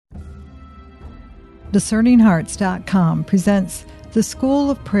DiscerningHearts.com presents The School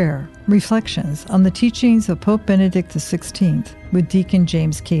of Prayer, Reflections on the Teachings of Pope Benedict XVI with Deacon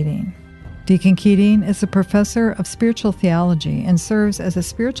James Keating. Deacon Keating is a professor of spiritual theology and serves as a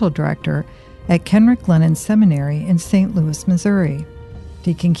spiritual director at Kenrick Lennon Seminary in St. Louis, Missouri.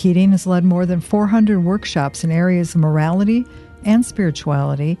 Deacon Keating has led more than 400 workshops in areas of morality and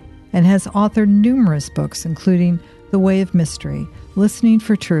spirituality and has authored numerous books, including The Way of Mystery, Listening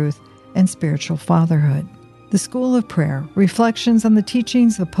for Truth, and Spiritual Fatherhood. The School of Prayer, Reflections on the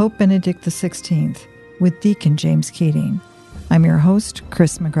Teachings of Pope Benedict XVI with Deacon James Keating. I'm your host,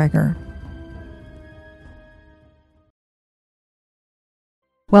 Chris McGregor.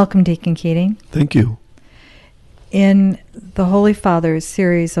 Welcome, Deacon Keating. Thank you. In the Holy Father's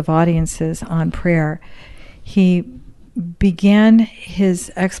series of audiences on prayer, he began his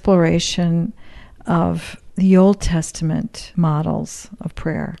exploration of the Old Testament models of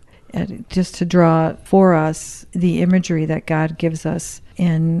prayer, just to draw for us the imagery that God gives us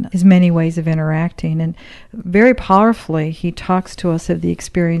in his many ways of interacting. And very powerfully, he talks to us of the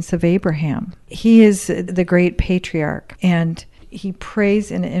experience of Abraham. He is the great patriarch, and he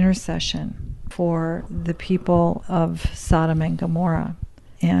prays in intercession for the people of Sodom and Gomorrah.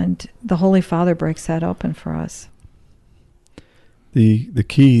 And the Holy Father breaks that open for us. The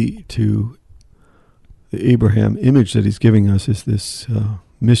key to the Abraham image that he's giving us is this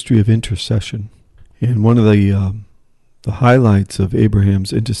mystery of intercession. And one of the highlights of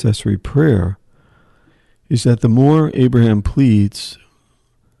Abraham's intercessory prayer is that the more Abraham pleads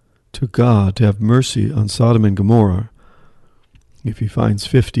to God to have mercy on Sodom and Gomorrah, if he finds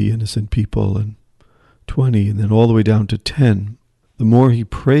 50 innocent people and 20 and then all the way down to 10, the more he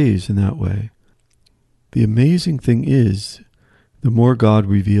prays in that way, the amazing thing is, the more God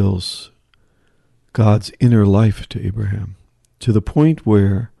reveals God's inner life to Abraham, to the point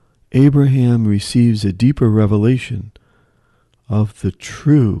where Abraham receives a deeper revelation of the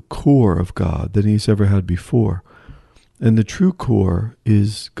true core of God than he's ever had before. And the true core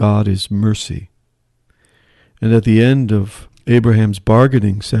is God is mercy. And at the end of Abraham's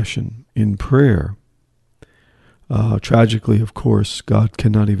bargaining session in prayer, tragically, of course, God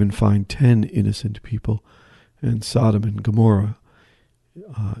cannot even find 10 innocent people, and Sodom and Gomorrah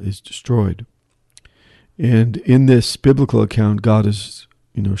is destroyed. And in this biblical account, God is,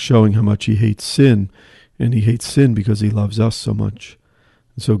 showing how much he hates sin, and he hates sin because he loves us so much.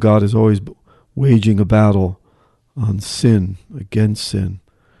 And so God is always waging a battle on sin, against sin,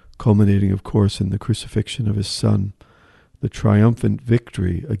 culminating, of course, in the crucifixion of his Son, the triumphant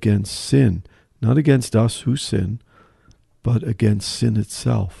victory against sin, not against us who sin, but against sin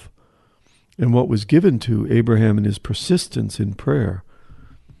itself. And what was given to Abraham in his persistence in prayer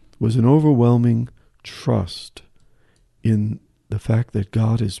was an overwhelming trust in the fact that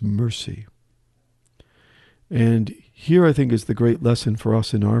God is mercy. And here I think is the great lesson for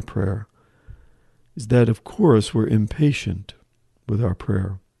us in our prayer, is that of course we're impatient with our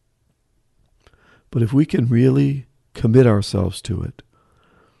prayer. But if we can really commit ourselves to it,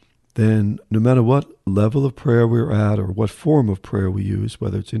 then no matter what level of prayer we're at or what form of prayer we use,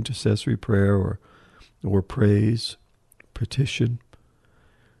 whether it's intercessory prayer or praise, petition,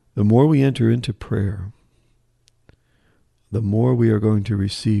 the more we enter into prayer, the more we are going to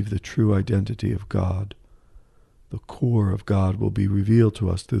receive the true identity of God. The core of God will be revealed to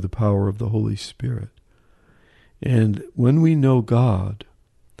us through the power of the Holy Spirit. And when we know God,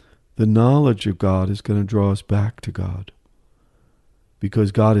 the knowledge of God is going to draw us back to God,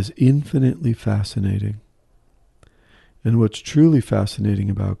 because God is infinitely fascinating. And what's truly fascinating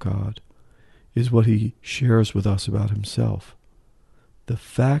about God is what he shares with us about himself. The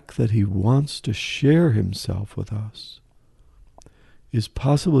fact that he wants to share himself with us is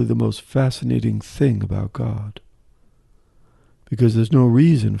possibly the most fascinating thing about God, because there's no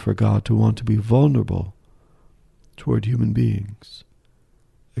reason for God to want to be vulnerable toward human beings,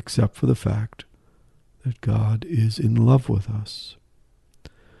 except for the fact that God is in love with us.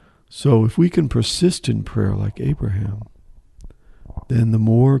 So if we can persist in prayer like Abraham, then the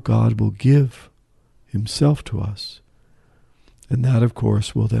more God will give himself to us. And that, of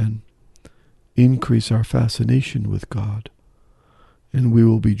course, will then increase our fascination with God. And we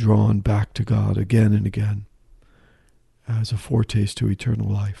will be drawn back to God again and again as a foretaste to eternal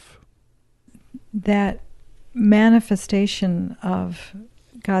life. That manifestation of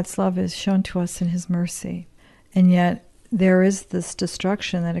God's love is shown to us in his mercy. And yet there is this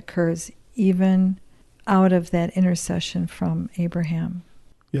destruction that occurs even out of that intercession from Abraham.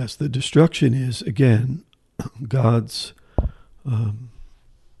 Yes, the destruction is, again, God's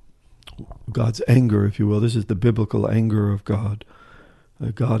anger, if you will. This is the biblical anger of God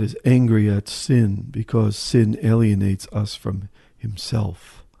God is angry at sin because sin alienates us from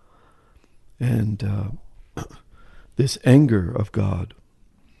himself. And this anger of God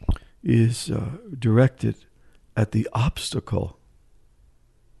is directed at the obstacle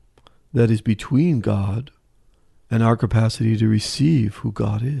that is between God and our capacity to receive who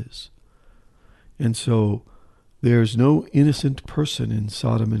God is. And so there's no innocent person in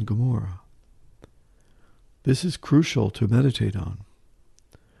Sodom and Gomorrah. This is crucial to meditate on.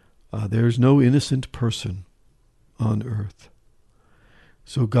 There's no innocent person on earth.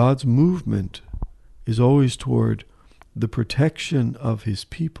 So God's movement is always toward the protection of his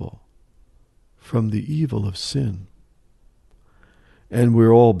people from the evil of sin. And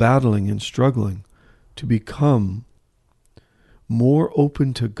we're all battling and struggling to become more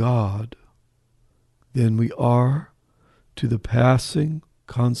open to God than we are to the passing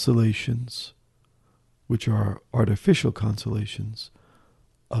consolations, which are artificial consolations,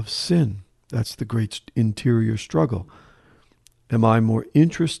 of sin. That's the great interior struggle. Am I more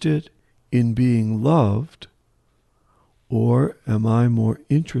interested in being loved, or am I more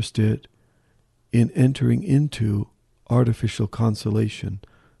interested in entering into artificial consolation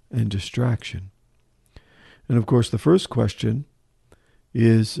and distraction? And of course, the first question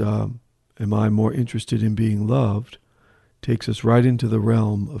is, am I more interested in being loved? Takes us right into the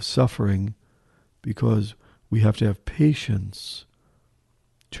realm of suffering, because we have to have patience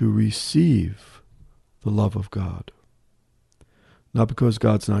to receive the love of God. Not because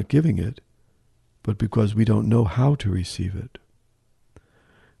God's not giving it, but because we don't know how to receive it.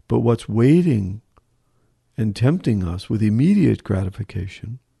 But what's waiting and tempting us with immediate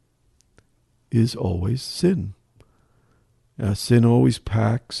gratification is always sin. Sin always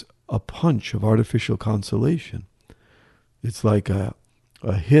packs a punch of artificial consolation. It's like a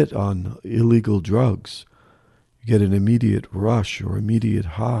hit on illegal drugs. You get an immediate rush or immediate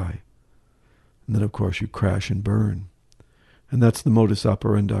high. And then, of course, you crash and burn. And that's the modus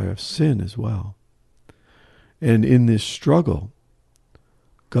operandi of sin as well. And in this struggle,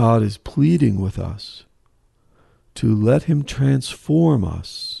 God is pleading with us to let him transform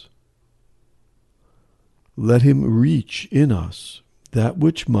us. Let him reach in us that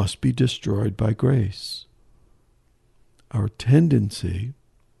which must be destroyed by grace. Our tendency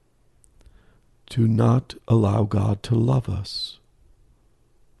to not allow God to love us,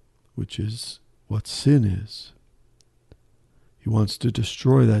 which is what sin is. He wants to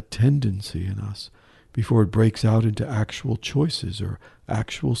destroy that tendency in us before it breaks out into actual choices or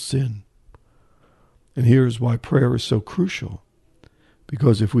actual sin. And here's why prayer is so crucial.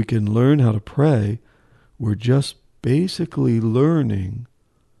 Because if we can learn how to pray, we're just basically learning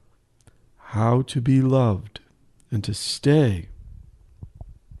how to be loved and to stay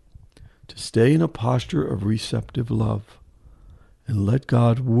in a posture of receptive love and let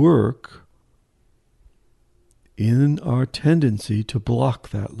God work in our tendency to block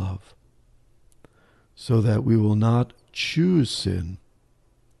that love, so that we will not choose sin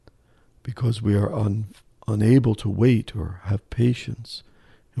because we are unable to wait or have patience,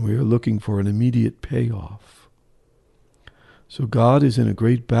 and we are looking for an immediate payoff. So God is in a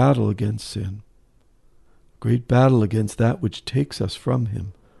great battle against sin, a great battle against that which takes us from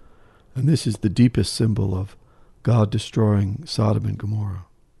him. And this is the deepest symbol of God destroying Sodom and Gomorrah.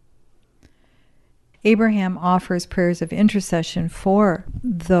 Abraham offers prayers of intercession for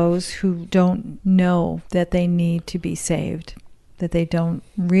those who don't know that they need to be saved, that they don't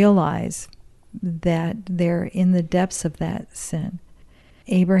realize that they're in the depths of that sin.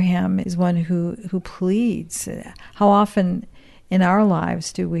 Abraham is one who pleads. How often in our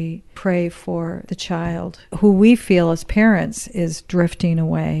lives do we pray for the child who we feel as parents is drifting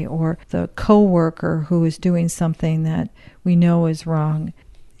away, or the coworker who is doing something that we know is wrong?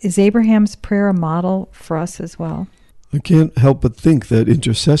 Is Abraham's prayer a model for us as well? I can't help but think that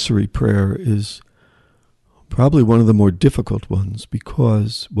intercessory prayer is probably one of the more difficult ones,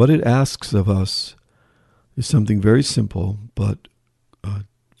 because what it asks of us is something very simple but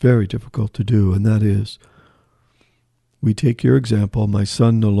very difficult to do, and that is, we take your example, my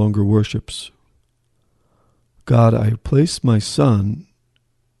son no longer worships. God, I place my son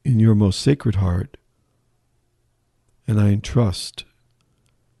in your most sacred heart, and I entrust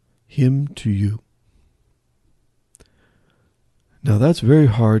him to you. Now that's very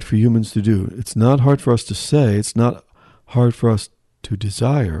hard for humans to do. It's not hard for us to say, it's not hard for us to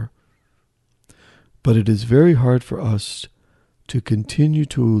desire, but it is very hard for us to continue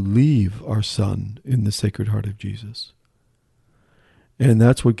to leave our son in the Sacred Heart of Jesus. And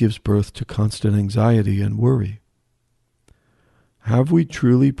that's what gives birth to constant anxiety and worry. Have we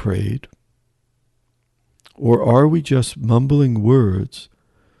truly prayed? Or are we just mumbling words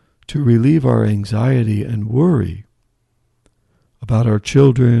to relieve our anxiety and worry about our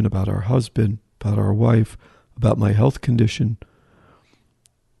children, about our husband, about our wife, about my health condition,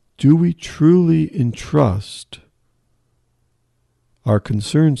 do we truly entrust our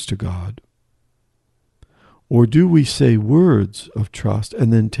concerns to God? Or do we say words of trust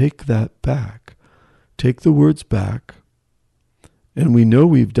and then take that back? Take the words back, and we know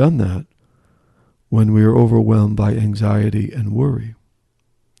we've done that when we are overwhelmed by anxiety and worry.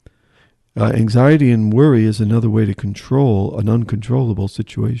 Anxiety and worry is another way to control an uncontrollable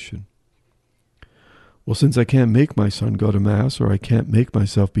situation. Well, since I can't make my son go to Mass, or I can't make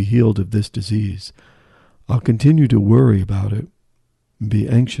myself be healed of this disease, I'll continue to worry about it and be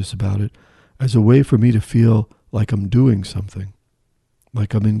anxious about it as a way for me to feel like I'm doing something,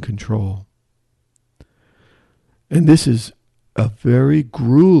 like I'm in control. And this is a very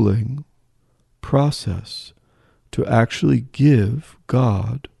grueling process to actually give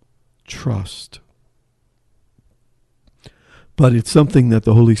God trust. But it's something that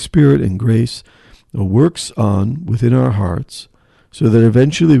the Holy Spirit and grace works on within our hearts, so that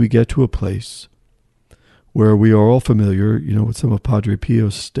eventually we get to a place where we are all familiar, with some of Padre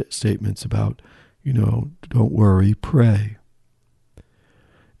Pio's statements about, don't worry, pray.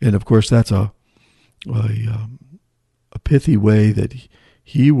 And of course, that's a pithy way that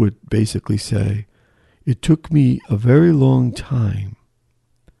he would basically say, it took me a very long time,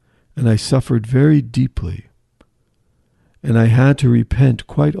 and I suffered very deeply, and I had to repent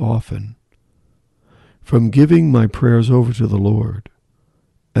quite often from giving my prayers over to the Lord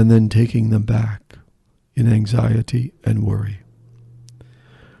and then taking them back in anxiety and worry.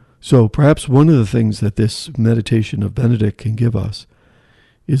 So perhaps one of the things that this meditation of Benedict can give us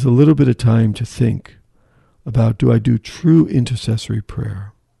is a little bit of time to think about, do I do true intercessory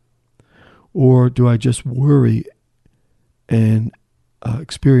prayer? Or do I just worry and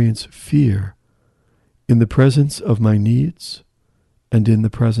experience fear in the presence of my needs and in the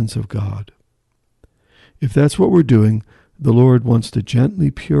presence of God? If that's what we're doing, the Lord wants to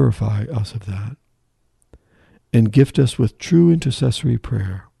gently purify us of that and gift us with true intercessory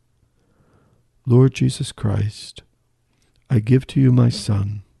prayer. Lord Jesus Christ, I give to you my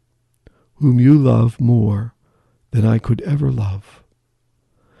Son, whom you love more than I could ever love.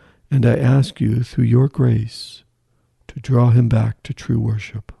 And I ask you, through your grace, to draw him back to true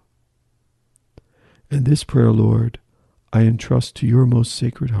worship. And this prayer, Lord, I entrust to your most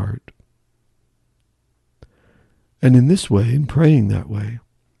sacred heart. And in this way, in praying that way,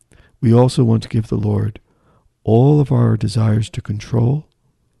 we also want to give the Lord all of our desires to control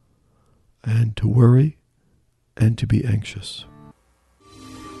and to worry and to be anxious.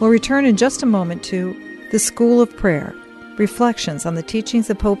 We'll return in just a moment to The School of Prayer, Reflections on the Teachings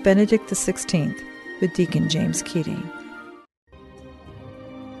of Pope Benedict XVI with Deacon James Keating.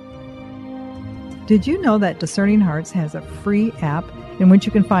 Did you know that Discerning Hearts has a free app in which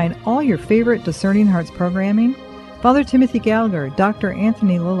you can find all your favorite Discerning Hearts programming? Father Timothy Gallagher, Dr.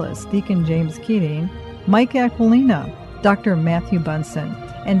 Anthony Lillis, Deacon James Keating, Mike Aquilina, Dr. Matthew Bunson,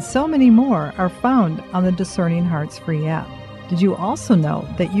 and so many more are found on the Discerning Hearts free app. Did you also know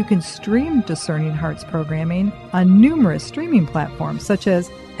that you can stream Discerning Hearts programming on numerous streaming platforms such as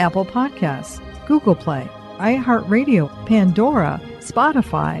Apple Podcasts, Google Play, iHeartRadio, Pandora,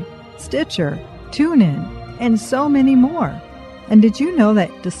 Spotify, Stitcher, TuneIn, and so many more? And did you know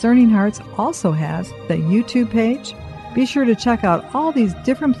that Discerning Hearts also has the YouTube page? Be sure to check out all these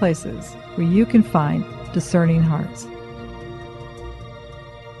different places where you can find Discerning Hearts.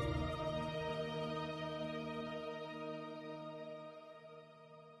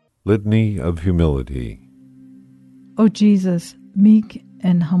 Litany of Humility. O Jesus, meek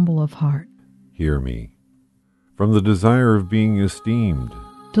and humble of heart, Hear me. From the desire of being esteemed,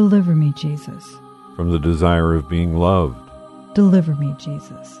 deliver me, Jesus. from the desire of being loved, Deliver me,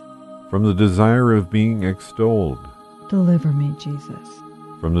 Jesus. from the desire of being extolled, Deliver me, Jesus.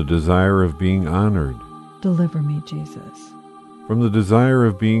 from the desire of being honored, Deliver me, Jesus. from the desire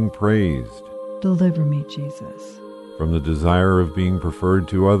of being praised, Deliver me, Jesus. from the desire of being preferred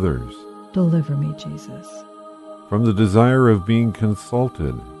to others, Deliver me, Jesus. from the desire of being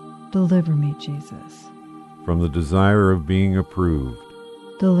consulted, Deliver me, Jesus. from the desire of being approved,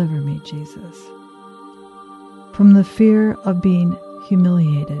 Deliver me, Jesus. From the fear of being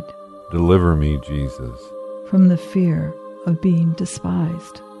humiliated, deliver me, Jesus. from the fear of being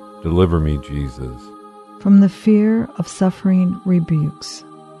despised, Deliver me, Jesus. from the fear of suffering rebukes,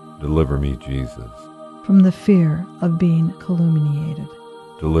 Deliver me, Jesus. from the fear of being calumniated,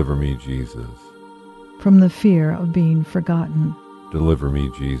 Deliver me, Jesus. from the fear of being forgotten, Deliver me,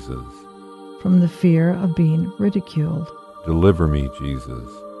 Jesus. from the fear of being ridiculed, Deliver me, Jesus.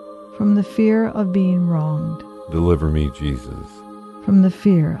 From the fear of being wronged. Deliver me, Jesus. From the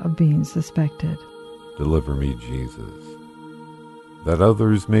fear of being suspected. Deliver me, Jesus. That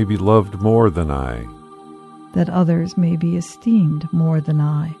others may be loved more than I. That others may be esteemed more than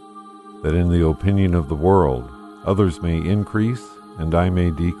I. That in the opinion of the world, others may increase and I may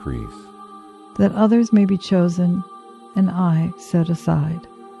decrease. That others may be chosen and I set aside.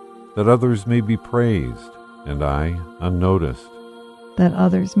 That others may be praised and I unnoticed. That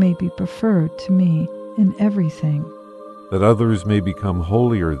others may be preferred to me in everything. That others may become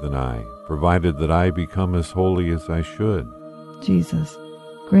holier than I, provided that I become as holy as I should. Jesus,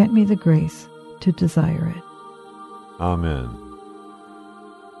 grant me the grace to desire it. Amen.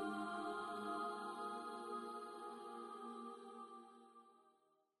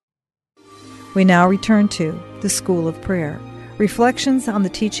 We now return to the School of Prayer, reflections on the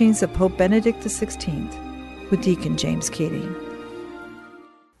teachings of Pope Benedict XVI with Deacon James Keating.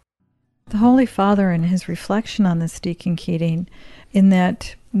 The Holy Father, in his reflection on this, Deacon Keating, in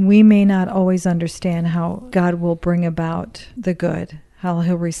that we may not always understand how God will bring about the good, how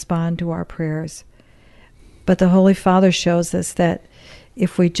he'll respond to our prayers. But the Holy Father shows us that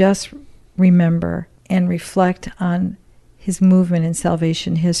if we just remember and reflect on his movement in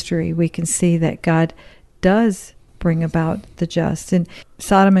salvation history, we can see that God does bring about the just. In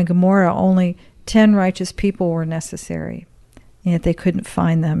Sodom and Gomorrah, only 10 righteous people were necessary, and yet they couldn't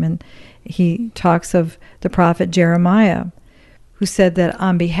find them. And he talks of the prophet Jeremiah, who said that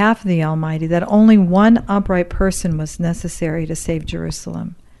on behalf of the Almighty, that only one upright person was necessary to save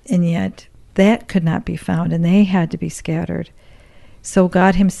Jerusalem. And yet that could not be found, and they had to be scattered. So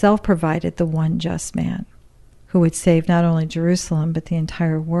God himself provided the one just man who would save not only Jerusalem, but the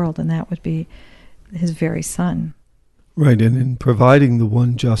entire world, and that would be his very Son. Right, and in providing the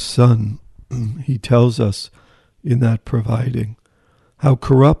one just Son, he tells us in that providing how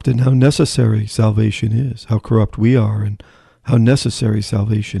corrupt and how necessary salvation is, how corrupt we are and how necessary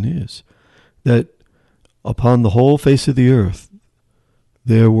salvation is. That upon the whole face of the earth,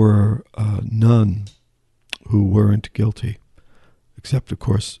 there were none who weren't guilty, except, of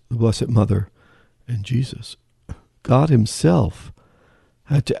course, the Blessed Mother and Jesus. God himself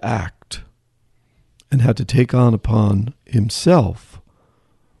had to act and had to take on upon himself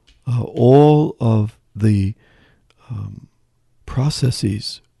all of the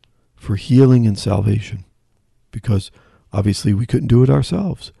processes for healing and salvation, because obviously we couldn't do it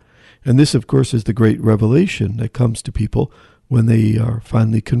ourselves. And this, of course, is the great revelation that comes to people when they are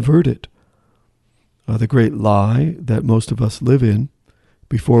finally converted. The great lie that most of us live in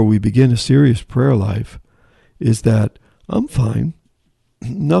before we begin a serious prayer life is that I'm fine,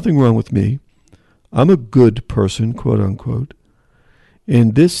 nothing wrong with me, I'm a good person, quote unquote,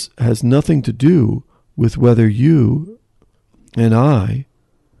 and this has nothing to do with whether you and I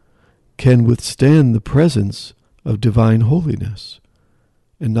can withstand the presence of divine holiness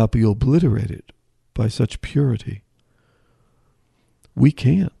and not be obliterated by such purity. We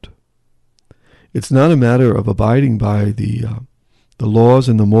can't. It's not a matter of abiding by the laws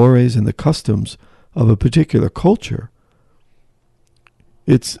and the mores and the customs of a particular culture.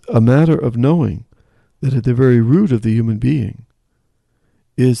 It's a matter of knowing that at the very root of the human being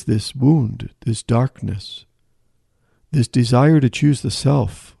is this wound, this darkness, this desire to choose the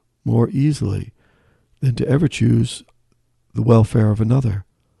self more easily than to ever choose the welfare of another.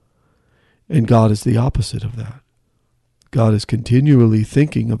 And God is the opposite of that. God is continually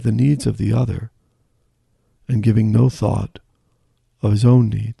thinking of the needs of the other and giving no thought of his own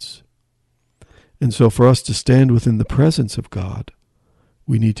needs. And so for us to stand within the presence of God,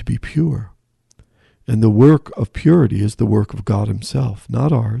 we need to be pure. And the work of purity is the work of God himself,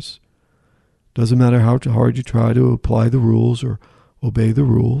 not ours. Doesn't matter how hard you try to apply the rules or obey the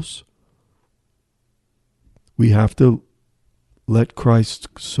rules. We have to let Christ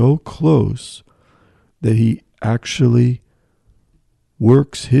so close that he actually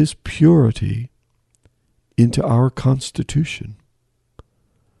works his purity into our constitution.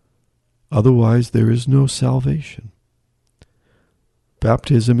 Otherwise, there is no salvation.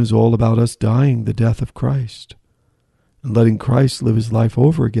 Baptism is all about us dying the death of Christ and letting Christ live his life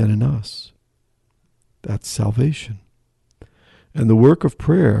over again in us. That's salvation. And the work of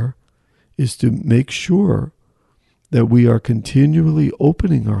prayer is to make sure that we are continually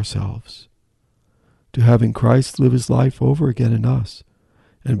opening ourselves to having Christ live his life over again in us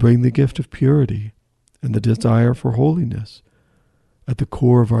and bring the gift of purity and the desire for holiness at the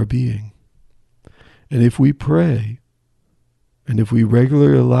core of our being. And if we pray, and if we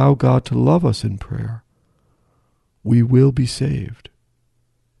regularly allow God to love us in prayer, we will be saved.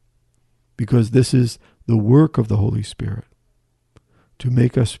 Because this is the work of the Holy Spirit, to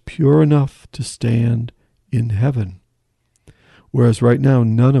make us pure enough to stand in heaven. Whereas right now,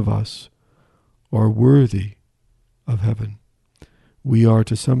 none of us are worthy of heaven. We are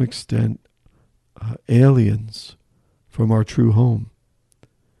to some extent aliens from our true home.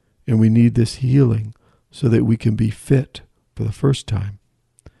 And we need this healing so that we can be fit for the first time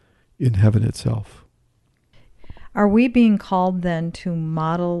in heaven itself. Are we being called then to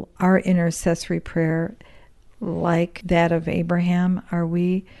model our intercessory prayer like that of Abraham? Are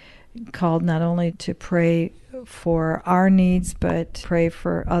we called not only to pray for our needs, but pray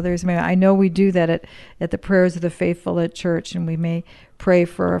for others? I mean, I know we do that at the Prayers of the Faithful at church, and we may pray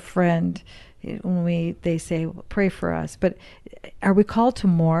for a friend when they say, pray for us. But are we called to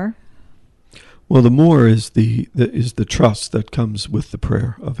more? Well, the more is the trust that comes with the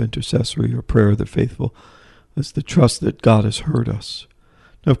prayer of intercessory or prayer of the faithful. It's the trust that God has heard us.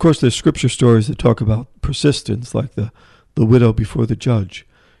 Now, of course, there's scripture stories that talk about persistence, like the widow before the judge.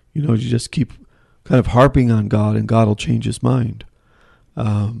 You know, you just keep kind of harping on God, and God will change his mind.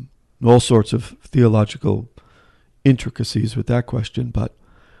 All sorts of theological intricacies with that question. But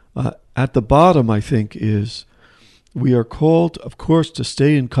at the bottom, I think, is we are called, of course, to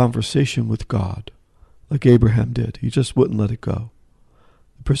stay in conversation with God, like Abraham did. He just wouldn't let it go.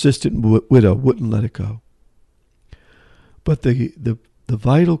 The persistent widow wouldn't let it go. But the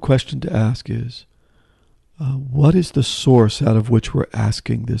vital question to ask is, what is the source out of which we're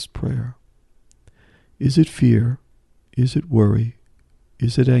asking this prayer? Is it fear? Is it worry?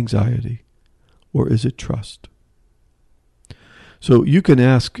 Is it anxiety? Or is it trust? So you can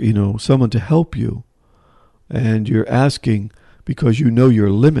ask, someone to help you, and you're asking because you know your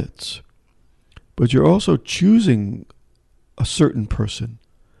limits, but you're also choosing a certain person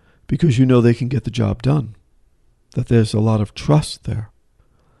because you know they can get the job done, that there's a lot of trust there.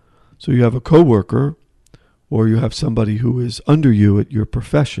 So you have a coworker, or you have somebody who is under you at your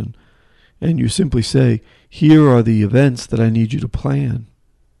profession, and you simply say, here are the events that I need you to plan.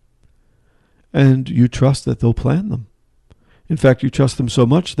 And you trust that they'll plan them. In fact, you trust them so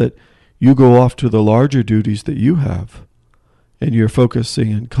much that you go off to the larger duties that you have, and you're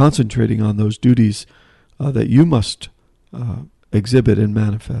focusing and concentrating on those duties that you must exhibit and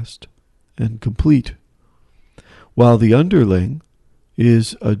manifest and complete, while the underling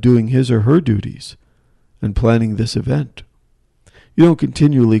is doing his or her duties and planning this event. You don't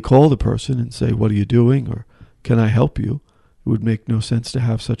continually call the person and say, what are you doing, or can I help you? It would make no sense to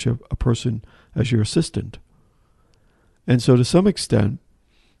have such a person as your assistant. And so to some extent,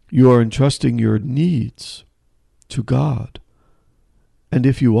 you are entrusting your needs to God. And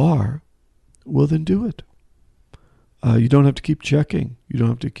if you are, well, then do it. You don't have to keep checking. You don't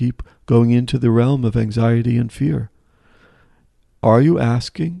have to keep going into the realm of anxiety and fear. Are you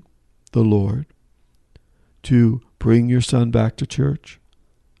asking the Lord to bring your son back to church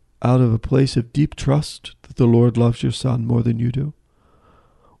out of a place of deep trust that the Lord loves your son more than you do?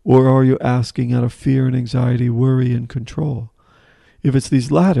 Or are you asking out of fear and anxiety, worry and control? If it's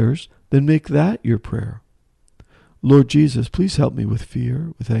these latters, then make that your prayer. Lord Jesus, please help me with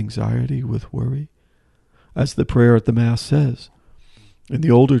fear, with anxiety, with worry. As the prayer at the Mass says, in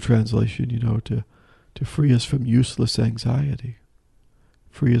the older translation, to free us from useless anxiety.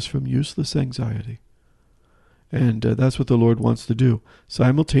 Free us from useless anxiety. And that's what the Lord wants to do.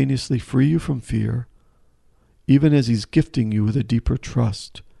 Simultaneously free you from fear, even as he's gifting you with a deeper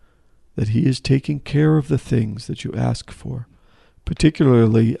trust that he is taking care of the things that you ask for,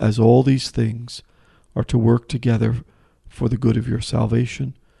 particularly as all these things are to work together for the good of your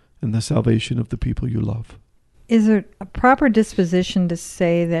salvation and the salvation of the people you love. Is there a proper disposition to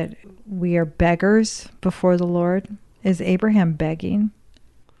say that we are beggars before the Lord? Is Abraham begging?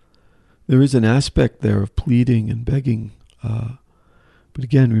 There is an aspect there of pleading and begging. But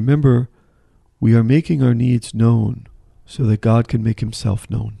again, remember, we are making our needs known so that God can make himself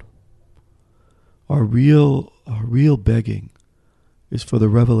known. Our real begging is for the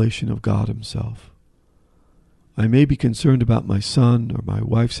revelation of God himself. I may be concerned about my son or my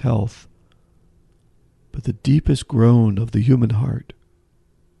wife's health, but the deepest groan of the human heart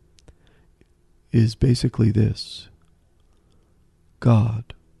is basically this: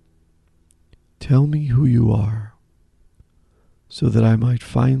 God, tell me who you are, so that I might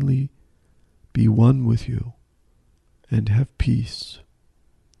finally be one with you and have peace.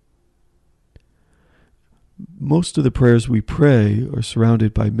 Most of the prayers we pray are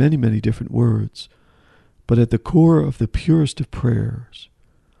surrounded by many, many different words, but at the core of the purest of prayers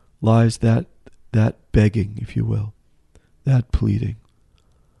lies that begging, if you will, that pleading.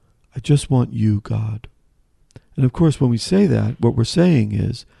 I just want you, God. And of course, when we say that, what we're saying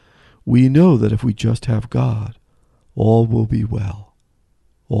is, we know that if we just have God, all will be well.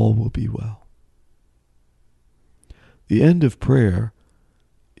 all will be well. The end of prayer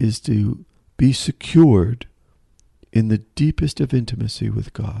is to be secured in the deepest of intimacy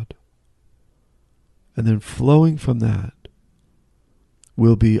with God. And then flowing from that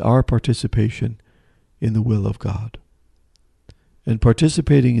will be our participation in the will of God. And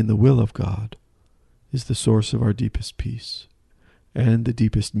participating in the will of God is the source of our deepest peace and the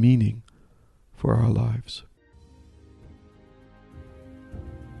deepest meaning for our lives.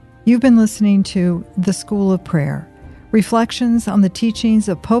 You've been listening to The School of Prayer, Reflections on the Teachings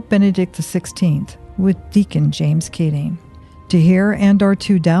of Pope Benedict XVI with Deacon James Keating. To hear and or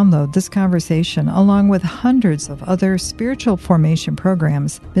to download this conversation along with hundreds of other spiritual formation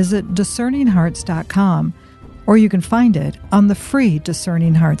programs, visit discerninghearts.com, or you can find it on the free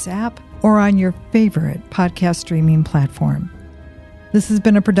Discerning Hearts app or on your favorite podcast streaming platform. This has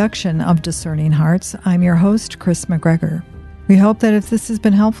been a production of Discerning Hearts. I'm your host, Chris McGregor. We hope that if this has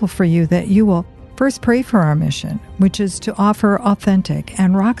been helpful for you, that you will first pray for our mission, which is to offer authentic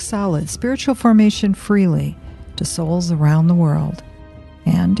and rock-solid spiritual formation freely to souls around the world.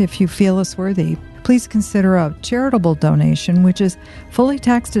 And if you feel us worthy, please consider a charitable donation, which is fully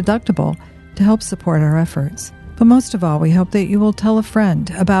tax-deductible, to help support our efforts. But most of all, we hope that you will tell a friend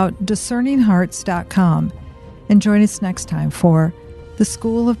about discerninghearts.com and join us next time for The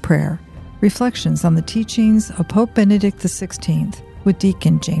School of Prayer, Reflections on the Teachings of Pope Benedict XVI with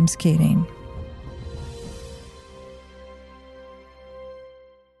Deacon James Keating.